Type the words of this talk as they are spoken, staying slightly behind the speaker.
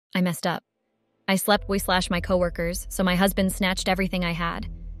I messed up. I slept with my coworkers, so my husband snatched everything I had.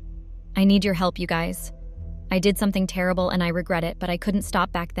 I need your help, you guys. I did something terrible and I regret it, but I couldn't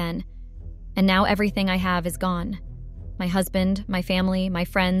stop back then. And now everything I have is gone. My husband, my family, my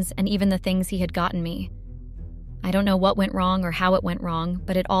friends, and even the things he had gotten me. I don't know what went wrong or how it went wrong,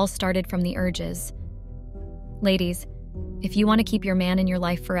 but it all started from the urges. Ladies, if you want to keep your man in your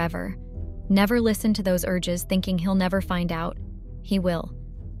life forever, never listen to those urges thinking he'll never find out. He will.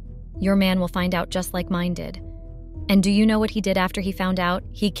 Your man will find out just like mine did. And do you know what he did after he found out?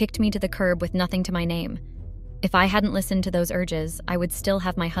 He kicked me to the curb with nothing to my name. If I hadn't listened to those urges, I would still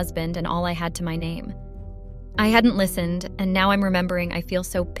have my husband and all I had to my name. I hadn't listened, and now I'm remembering I feel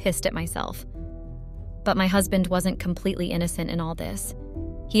so pissed at myself. But my husband wasn't completely innocent in all this.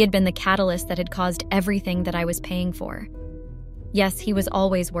 He had been the catalyst that had caused everything that I was paying for. Yes, he was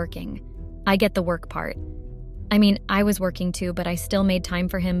always working. I get the work part. I mean, I was working too, but I still made time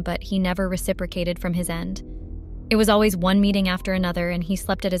for him, but he never reciprocated from his end. It was always one meeting after another, and he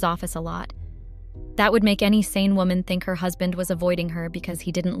slept at his office a lot. That would make any sane woman think her husband was avoiding her because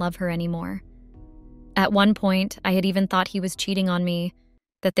he didn't love her anymore. At one point, I had even thought he was cheating on me,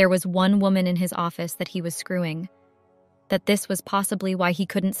 that there was one woman in his office that he was screwing, that this was possibly why he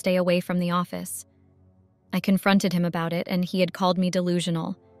couldn't stay away from the office. I confronted him about it, and he had called me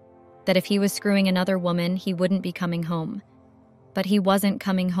delusional, that if he was screwing another woman, he wouldn't be coming home. But he wasn't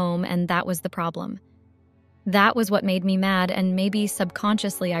coming home, and that was the problem. That was what made me mad, and maybe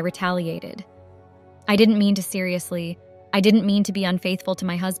subconsciously I retaliated. I didn't mean to be unfaithful to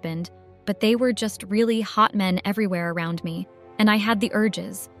my husband, but they were just really hot men everywhere around me, and I had the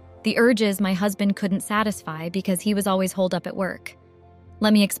urges my husband couldn't satisfy because he was always holed up at work.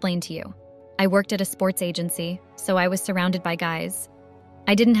 Let me explain to you. I worked at a sports agency, so I was surrounded by guys.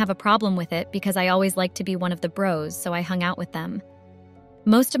 I didn't have a problem with it because I always liked to be one of the bros, so I hung out with them.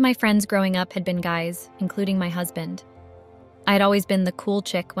 Most of my friends growing up had been guys, including my husband. I had always been the cool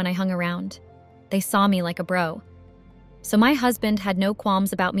chick when I hung around. They saw me like a bro. So my husband had no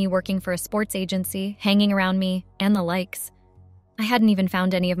qualms about me working for a sports agency, hanging around me, and the likes. I hadn't even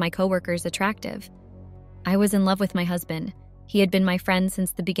found any of my coworkers attractive. I was in love with my husband. He had been my friend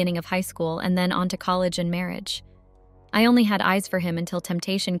since the beginning of high school and then on to college and marriage. I only had eyes for him until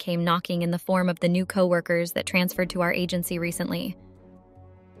temptation came knocking in the form of the new coworkers that transferred to our agency recently.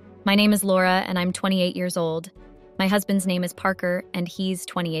 My name is Laura, and I'm 28 years old. My husband's name is Parker, and he's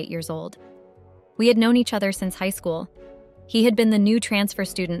 28 years old. We had known each other since high school. He had been the new transfer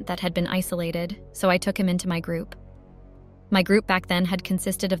student that had been isolated, so I took him into my group. My group back then had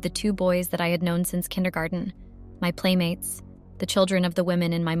consisted of the two boys that I had known since kindergarten, my playmates, the children of the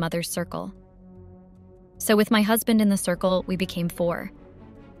women in my mother's circle. So with my husband in the circle, we became four.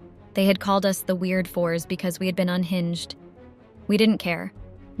 They had called us the Weird Fours because we had been unhinged. We didn't care.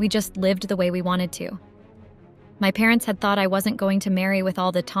 We just lived the way we wanted to. My parents had thought I wasn't going to marry with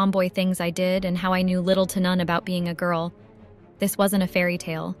all the tomboy things I did and how I knew little to none about being a girl. This wasn't a fairy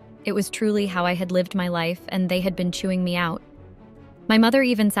tale. It was truly how I had lived my life, and they had been chewing me out. My mother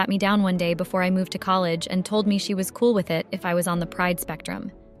even sat me down one day before I moved to college and told me she was cool with it if I was on the pride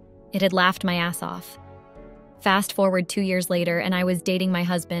spectrum. It had laughed my ass off. Fast forward 2 years later, and I was dating my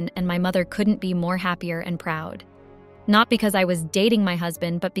husband, and my mother couldn't be more happier and proud. Not because I was dating my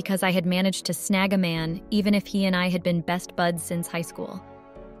husband, but because I had managed to snag a man, even if he and I had been best buds since high school.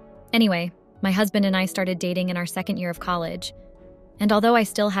 Anyway, my husband and I started dating in our second year of college, and although I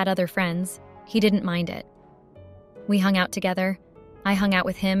still had other friends, he didn't mind it. We hung out together. I hung out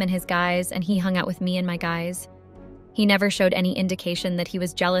with him and his guys, and he hung out with me and my guys. He never showed any indication that he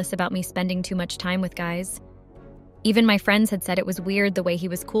was jealous about me spending too much time with guys. Even my friends had said it was weird the way he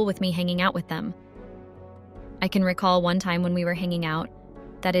was cool with me hanging out with them. I can recall one time when we were hanging out,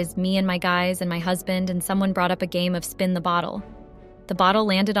 that is, me and my guys and my husband, and someone brought up a game of spin the bottle. The bottle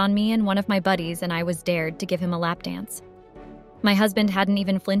landed on me and one of my buddies, and I was dared to give him a lap dance. My husband hadn't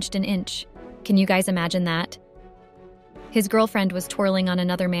even flinched an inch. Can you guys imagine that? His girlfriend was twirling on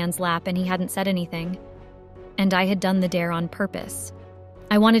another man's lap and he hadn't said anything. And I had done the dare on purpose.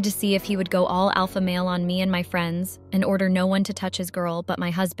 I wanted to see if he would go all alpha male on me and my friends and order no one to touch his girl, but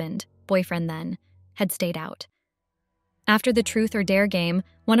my husband, boyfriend then, had stayed out. After the truth or dare game,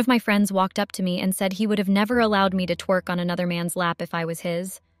 one of my friends walked up to me and said he would have never allowed me to twerk on another man's lap if I was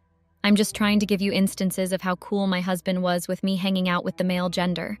his. I'm just trying to give you instances of how cool my husband was with me hanging out with the male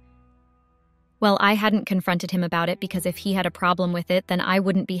gender. Well, I hadn't confronted him about it because if he had a problem with it, then I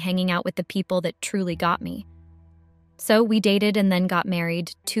wouldn't be hanging out with the people that truly got me. So we dated and then got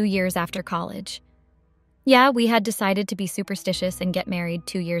married 2 years after college. Yeah, we had decided to be superstitious and get married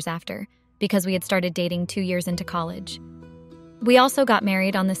 2 years after, because we had started dating 2 years into college. We also got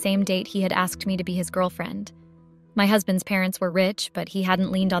married on the same date he had asked me to be his girlfriend. My husband's parents were rich, but he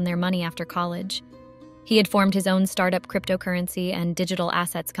hadn't leaned on their money after college. He had formed his own startup cryptocurrency and digital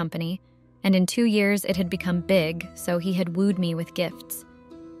assets company, and in 2 years it had become big, so he had wooed me with gifts.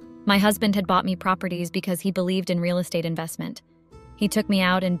 My husband had bought me properties because he believed in real estate investment. He took me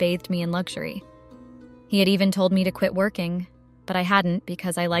out and bathed me in luxury. He had even told me to quit working, but I hadn't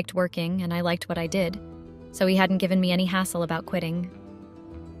because I liked working and I liked what I did, so he hadn't given me any hassle about quitting.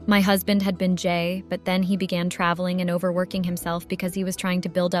 My husband had been Jay, but then he began traveling and overworking himself because he was trying to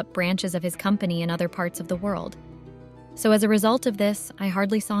build up branches of his company in other parts of the world. So as a result of this, I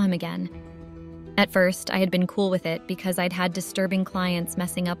hardly saw him again. At first, I had been cool with it because I'd had disturbing clients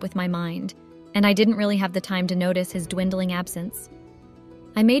messing up with my mind, and I didn't really have the time to notice his dwindling absence.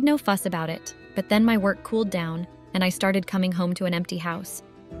 I made no fuss about it, but then my work cooled down, and I started coming home to an empty house.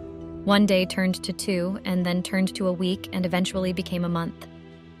 One day turned to 2, and then turned to a week, and eventually became a month.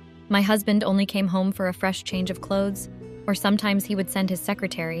 My husband only came home for a fresh change of clothes, or sometimes he would send his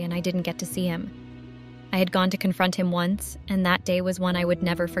secretary and I didn't get to see him. I had gone to confront him once, and that day was one I would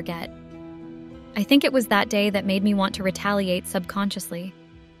never forget. I think it was that day that made me want to retaliate subconsciously.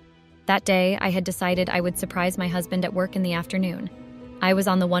 That day, I had decided I would surprise my husband at work in the afternoon. I was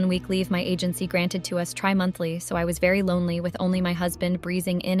on the 1-week leave my agency granted to us tri-monthly, so I was very lonely with only my husband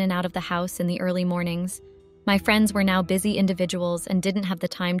breezing in and out of the house in the early mornings. My friends were now busy individuals and didn't have the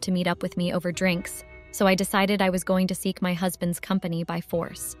time to meet up with me over drinks, so I decided I was going to seek my husband's company by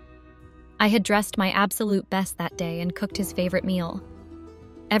force. I had dressed my absolute best that day and cooked his favorite meal.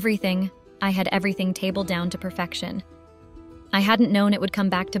 I had everything tabled down to perfection. I hadn't known it would come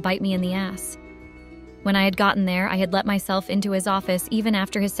back to bite me in the ass. When I had gotten there, I had let myself into his office even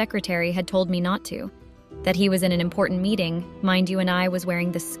after his secretary had told me not to. That he was in an important meeting, mind you, and I was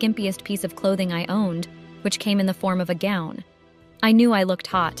wearing the skimpiest piece of clothing I owned, which came in the form of a gown. I knew I looked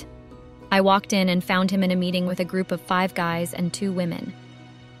hot. I walked in and found him in a meeting with a group of 5 guys and 2 women.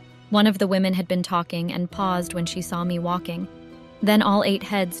 One of the women had been talking and paused when she saw me walking. Then all 8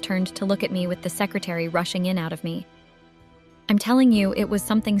 heads turned to look at me with the secretary rushing in out of me. I'm telling you, it was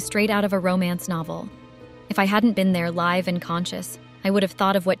something straight out of a romance novel. If I hadn't been there live and conscious, I would have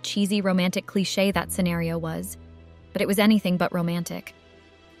thought of what cheesy romantic cliche that scenario was. But it was anything but romantic.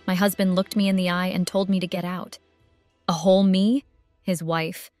 My husband looked me in the eye and told me to get out. A whole me? His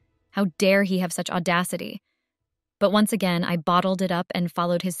wife. How dare he have such audacity? But once again, I bottled it up and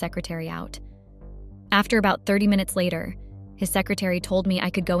followed his secretary out. After about 30 minutes later, his secretary told me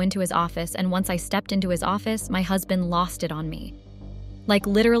I could go into his office, and once I stepped into his office, my husband lost it on me. Like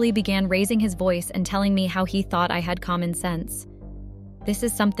literally began raising his voice and telling me how he thought I had common sense. This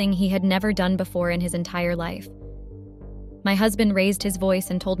is something he had never done before in his entire life. My husband raised his voice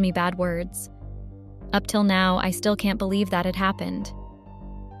and told me bad words. Up till now, I still can't believe that had happened.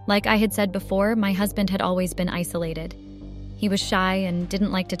 Like I had said before, my husband had always been isolated. He was shy and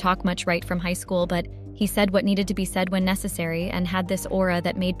didn't like to talk much right from high school, but he said what needed to be said when necessary and had this aura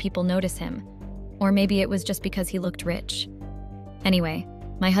that made people notice him. Or maybe it was just because he looked rich. Anyway,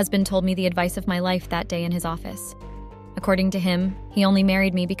 my husband told me the advice of my life that day in his office. According to him, he only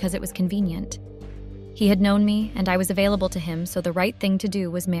married me because it was convenient. He had known me, and I was available to him, so the right thing to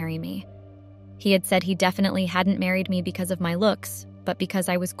do was marry me. He had said he definitely hadn't married me because of my looks, but because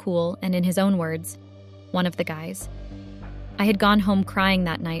I was cool and, in his own words, one of the guys. I had gone home crying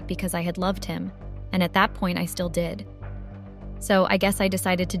that night because I had loved him, and at that point I still did. So I guess I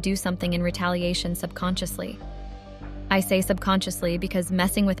decided to do something in retaliation subconsciously. I say subconsciously because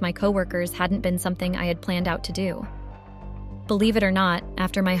messing with my coworkers hadn't been something I had planned out to do. Believe it or not,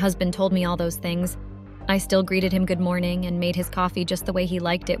 after my husband told me all those things, I still greeted him good morning and made his coffee just the way he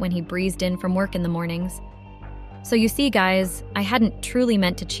liked it when he breezed in from work in the mornings. So you see, guys, I hadn't truly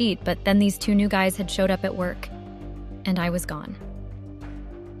meant to cheat, but then these 2 new guys had showed up at work, and I was gone.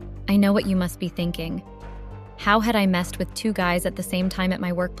 I know what you must be thinking. How had I messed with 2 guys at the same time at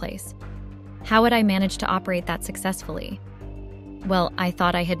my workplace? How had I managed to operate that successfully? Well, I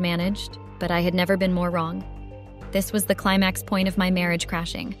thought I had managed, but I had never been more wrong. This was the climax point of my marriage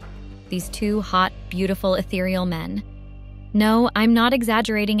crashing. These 2 hot, beautiful, ethereal men. No, I'm not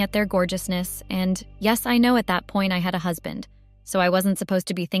exaggerating at their gorgeousness, and yes, I know at that point I had a husband, so I wasn't supposed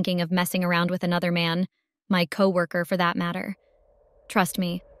to be thinking of messing around with another man, my coworker for that matter. Trust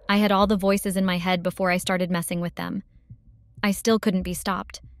me, I had all the voices in my head before I started messing with them. I still couldn't be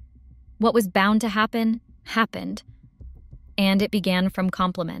stopped. What was bound to happen, happened. And it began from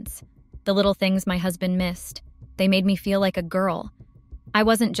compliments. The little things my husband missed. They made me feel like a girl. I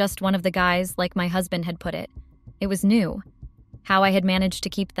wasn't just one of the guys like my husband had put it. It was new. How I had managed to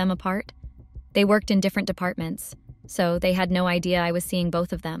keep them apart? They worked in different departments. so they had no idea I was seeing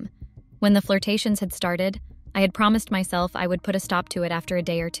both of them. When the flirtations had started, I had promised myself I would put a stop to it after a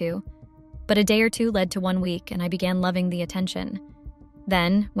day or two. But a day or two led to 1 week, and I began loving the attention.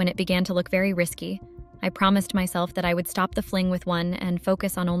 Then, when it began to look very risky, I promised myself that I would stop the fling with one and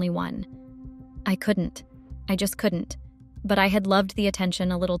focus on only one. I couldn't. I just couldn't. But I had loved the attention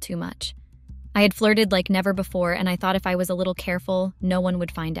a little too much. I had flirted like never before, and I thought if I was a little careful, no one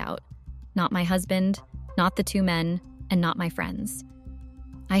would find out. Not my husband, not the 2 men, and not my friends.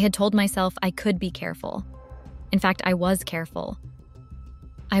 I had told myself I could be careful. In fact, I was careful.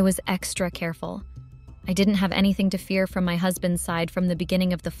 I was extra careful. I didn't have anything to fear from my husband's side from the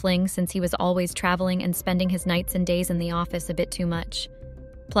beginning of the fling, since he was always traveling and spending his nights and days in the office a bit too much.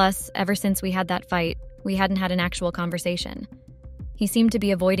 Plus, ever since we had that fight, we hadn't had an actual conversation. He seemed to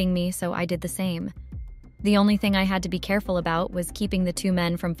be avoiding me, so I did the same. The only thing I had to be careful about was keeping the 2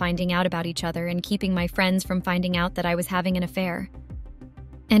 men from finding out about each other and keeping my friends from finding out that I was having an affair.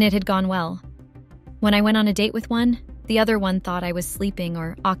 And it had gone well. When I went on a date with one, the other one thought I was sleeping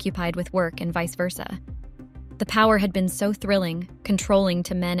or occupied with work and vice versa. The power had been so thrilling, controlling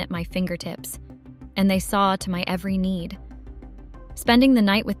to men at my fingertips, and they saw to my every need. Spending the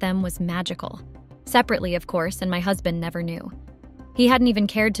night with them was magical. Separately, of course, and my husband never knew. He hadn't even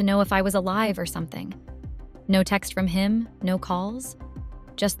cared to know if I was alive or something. No text from him, no calls,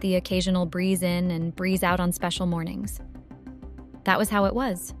 just the occasional breeze in and breeze out on special mornings. That was how it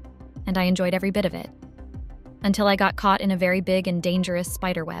was, and I enjoyed every bit of it. Until I got caught in a very big and dangerous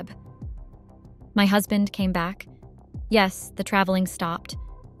spider web. My husband came back. Yes, the traveling stopped.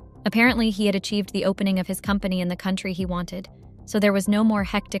 Apparently, he had achieved the opening of his company in the country he wanted, so there was no more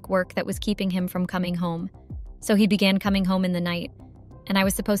hectic work that was keeping him from coming home. So he began coming home in the night, and I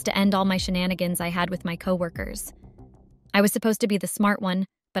was supposed to end all my shenanigans I had with my coworkers. I was supposed to be the smart one,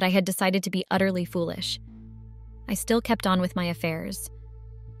 but I had decided to be utterly foolish. I still kept on with my affairs,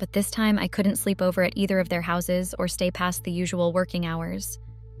 but this time I couldn't sleep over at either of their houses or stay past the usual working hours.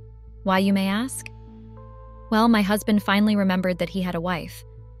 Why, you may ask? Well, my husband finally remembered that he had a wife.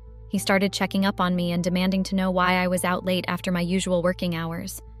 He started checking up on me and demanding to know why I was out late after my usual working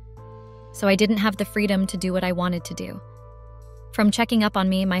hours. So I didn't have the freedom to do what I wanted to do. From checking up on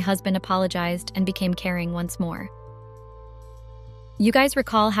me, my husband apologized and became caring once more. You guys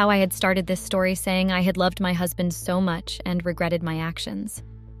recall how I had started this story saying I had loved my husband so much and regretted my actions?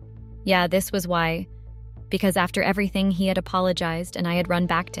 Yeah, this was why. Because after everything, he had apologized and I had run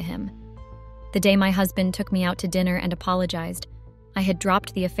back to him. The day my husband took me out to dinner and apologized, I had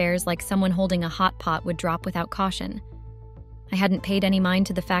dropped the affairs like someone holding a hot pot would drop without caution. I hadn't paid any mind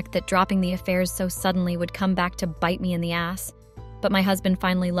to the fact that dropping the affairs so suddenly would come back to bite me in the ass, but my husband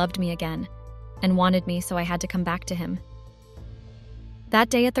finally loved me again and wanted me, so I had to come back to him. That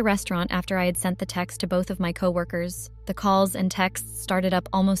day at the restaurant, after I had sent the text to both of my coworkers, the calls and texts started up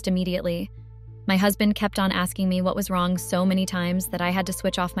almost immediately. My husband kept on asking me what was wrong so many times that I had to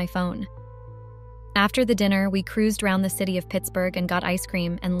switch off my phone. After the dinner, we cruised around the city of Pittsburgh and got ice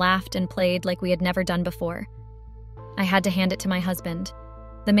cream and laughed and played like we had never done before. I had to hand it to my husband.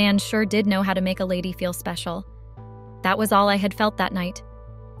 The man sure did know how to make a lady feel special. That was all I had felt that night.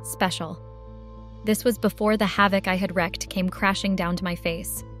 Special. This was before the havoc I had wreaked came crashing down to my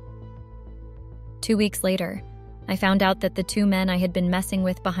face. 2 weeks later, I found out that the 2 men I had been messing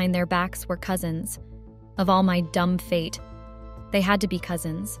with behind their backs were cousins. Of all my dumb fate, they had to be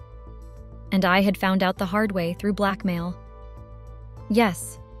cousins. And I had found out the hard way through blackmail.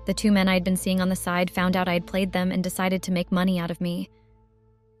 Yes, the 2 men I had been seeing on the side found out I had played them and decided to make money out of me.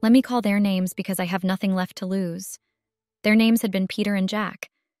 Let me call their names because I have nothing left to lose. Their names had been Peter and Jack.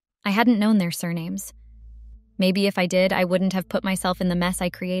 I hadn't known their surnames. Maybe if I did, I wouldn't have put myself in the mess I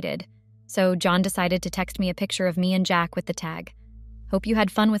created. So John decided to text me a picture of me and Jack with the tag, "Hope you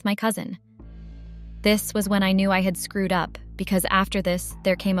had fun with my cousin." This was when I knew I had screwed up, because after this,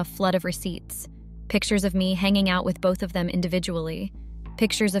 there came a flood of receipts. Pictures of me hanging out with both of them individually.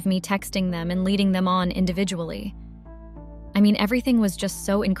 Pictures of me texting them and leading them on individually. I mean, everything was just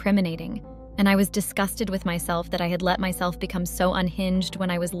so incriminating, and I was disgusted with myself that I had let myself become so unhinged when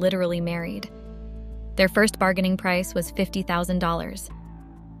I was literally married. Their first bargaining price was $50,000.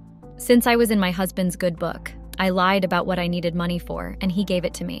 Since I was in my husband's good book, I lied about what I needed money for, and he gave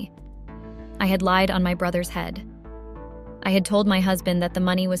it to me. I had lied on my brother's head. I had told my husband that the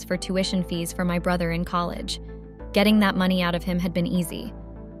money was for tuition fees for my brother in college. Getting that money out of him had been easy.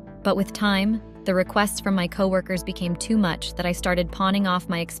 But with time, the requests from my coworkers became too much that I started pawning off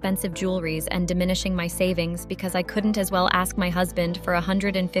my expensive jewelries and diminishing my savings because I couldn't as well ask my husband for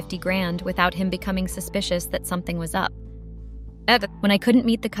 $150,000 without him becoming suspicious that something was up. When I couldn't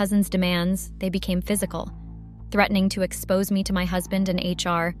meet the cousins' demands, they became physical. threatening to expose me to my husband and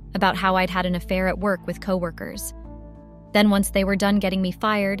HR about how I'd had an affair at work with coworkers. Then once they were done getting me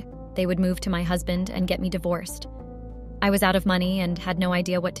fired, they would move to my husband and get me divorced. I was out of money and had no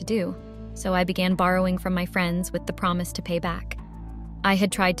idea what to do, so I began borrowing from my friends with the promise to pay back. I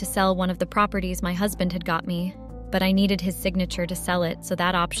had tried to sell one of the properties my husband had got me, but I needed his signature to sell it, so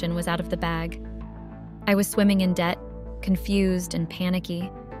that option was out of the bag. I was swimming in debt, confused and panicky,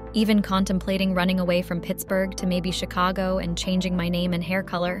 even contemplating running away from Pittsburgh to maybe Chicago and changing my name and hair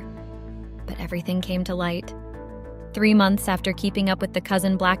color. But everything came to light. 3 months after keeping up with the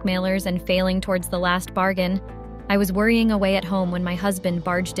cousin blackmailers and failing towards the last bargain, I was worrying away at home when my husband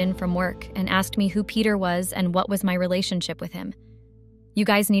barged in from work and asked me who Peter was and what was my relationship with him. You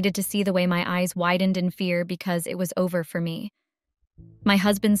guys needed to see the way my eyes widened in fear because it was over for me. My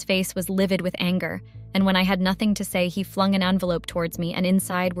husband's face was livid with anger, and when I had nothing to say, he flung an envelope towards me, and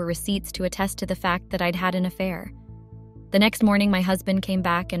inside were receipts to attest to the fact that I'd had an affair. The next morning, my husband came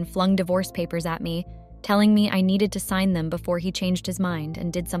back and flung divorce papers at me, telling me I needed to sign them before he changed his mind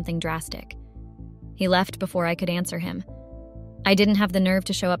and did something drastic. He left before I could answer him. I didn't have the nerve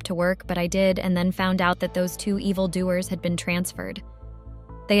to show up to work, but I did, and then found out that those 2 evildoers had been transferred.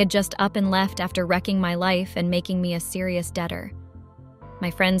 They had just up and left after wrecking my life and making me a serious debtor.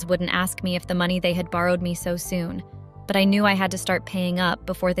 My friends wouldn't ask me if the money they had borrowed me so soon, but I knew I had to start paying up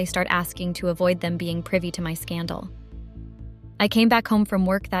before they start asking to avoid them being privy to my scandal. I came back home from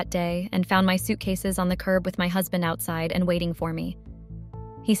work that day and found my suitcases on the curb with my husband outside and waiting for me.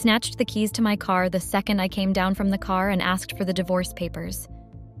 He snatched the keys to my car the second I came down from the car and asked for the divorce papers.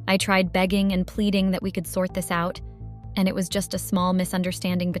 I tried begging and pleading that we could sort this out, and it was just a small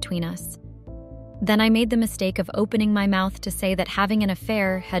misunderstanding between us. Then I made the mistake of opening my mouth to say that having an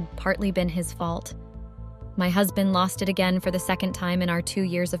affair had partly been his fault. My husband lost it again for the second time in our 2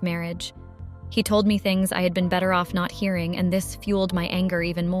 years of marriage. He told me things I had been better off not hearing, and this fueled my anger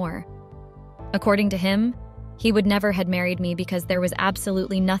even more. According to him, he would never have married me because there was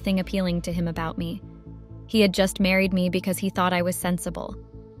absolutely nothing appealing to him about me. He had just married me because he thought I was sensible.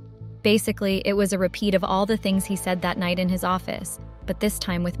 Basically, it was a repeat of all the things he said that night in his office, but this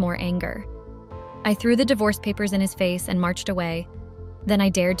time with more anger. I threw the divorce papers in his face and marched away. Then I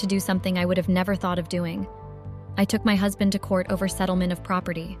dared to do something I would have never thought of doing. I took my husband to court over settlement of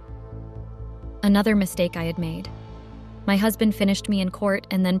property. Another mistake I had made. My husband finished me in court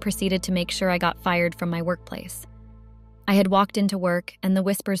and then proceeded to make sure I got fired from my workplace. I had walked into work, and the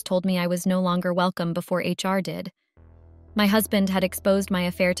whispers told me I was no longer welcome before HR did. My husband had exposed my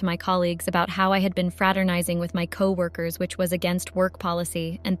affair to my colleagues about how I had been fraternizing with my co-workers, which was against work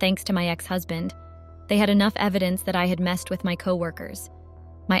policy, and thanks to my ex-husband, they had enough evidence that I had messed with my co-workers.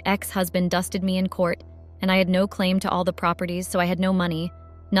 My ex-husband dusted me in court, and I had no claim to all the properties, so I had no money,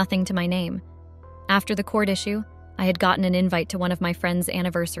 nothing to my name. After the court issue, I had gotten an invite to one of my friends'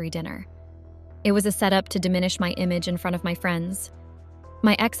 anniversary dinner. It was a setup to diminish my image in front of my friends.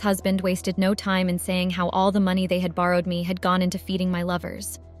 My ex-husband wasted no time in saying how all the money they had borrowed me had gone into feeding my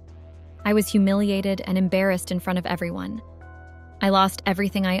lovers. I was humiliated and embarrassed in front of everyone. I lost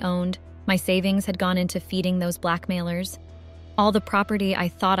everything I owned. My savings had gone into feeding those blackmailers. All the property I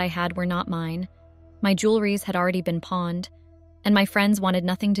thought I had were not mine. My jewelries had already been pawned, and my friends wanted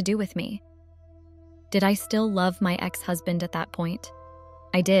nothing to do with me. Did I still love my ex-husband at that point?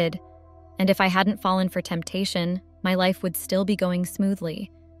 I did, and if I hadn't fallen for temptation, my life would still be going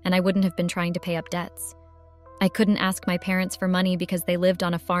smoothly, and I wouldn't have been trying to pay up debts. I couldn't ask my parents for money because they lived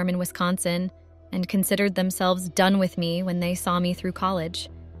on a farm in Wisconsin and considered themselves done with me when they saw me through college.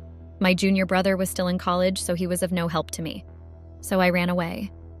 My junior brother was still in college, so he was of no help to me. So I ran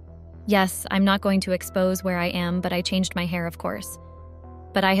away. Yes, I'm not going to expose where I am, but I changed my hair, of course.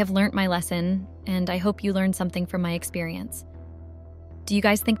 But I have learnt my lesson, and I hope you learned something from my experience. Do you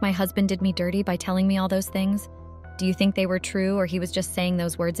guys think my husband did me dirty by telling me all those things? Do you think they were true, or he was just saying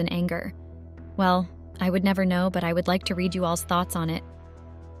those words in anger? Well, I would never know, but I would like to read you all's thoughts on it.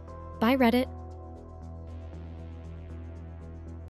 Bye, Reddit.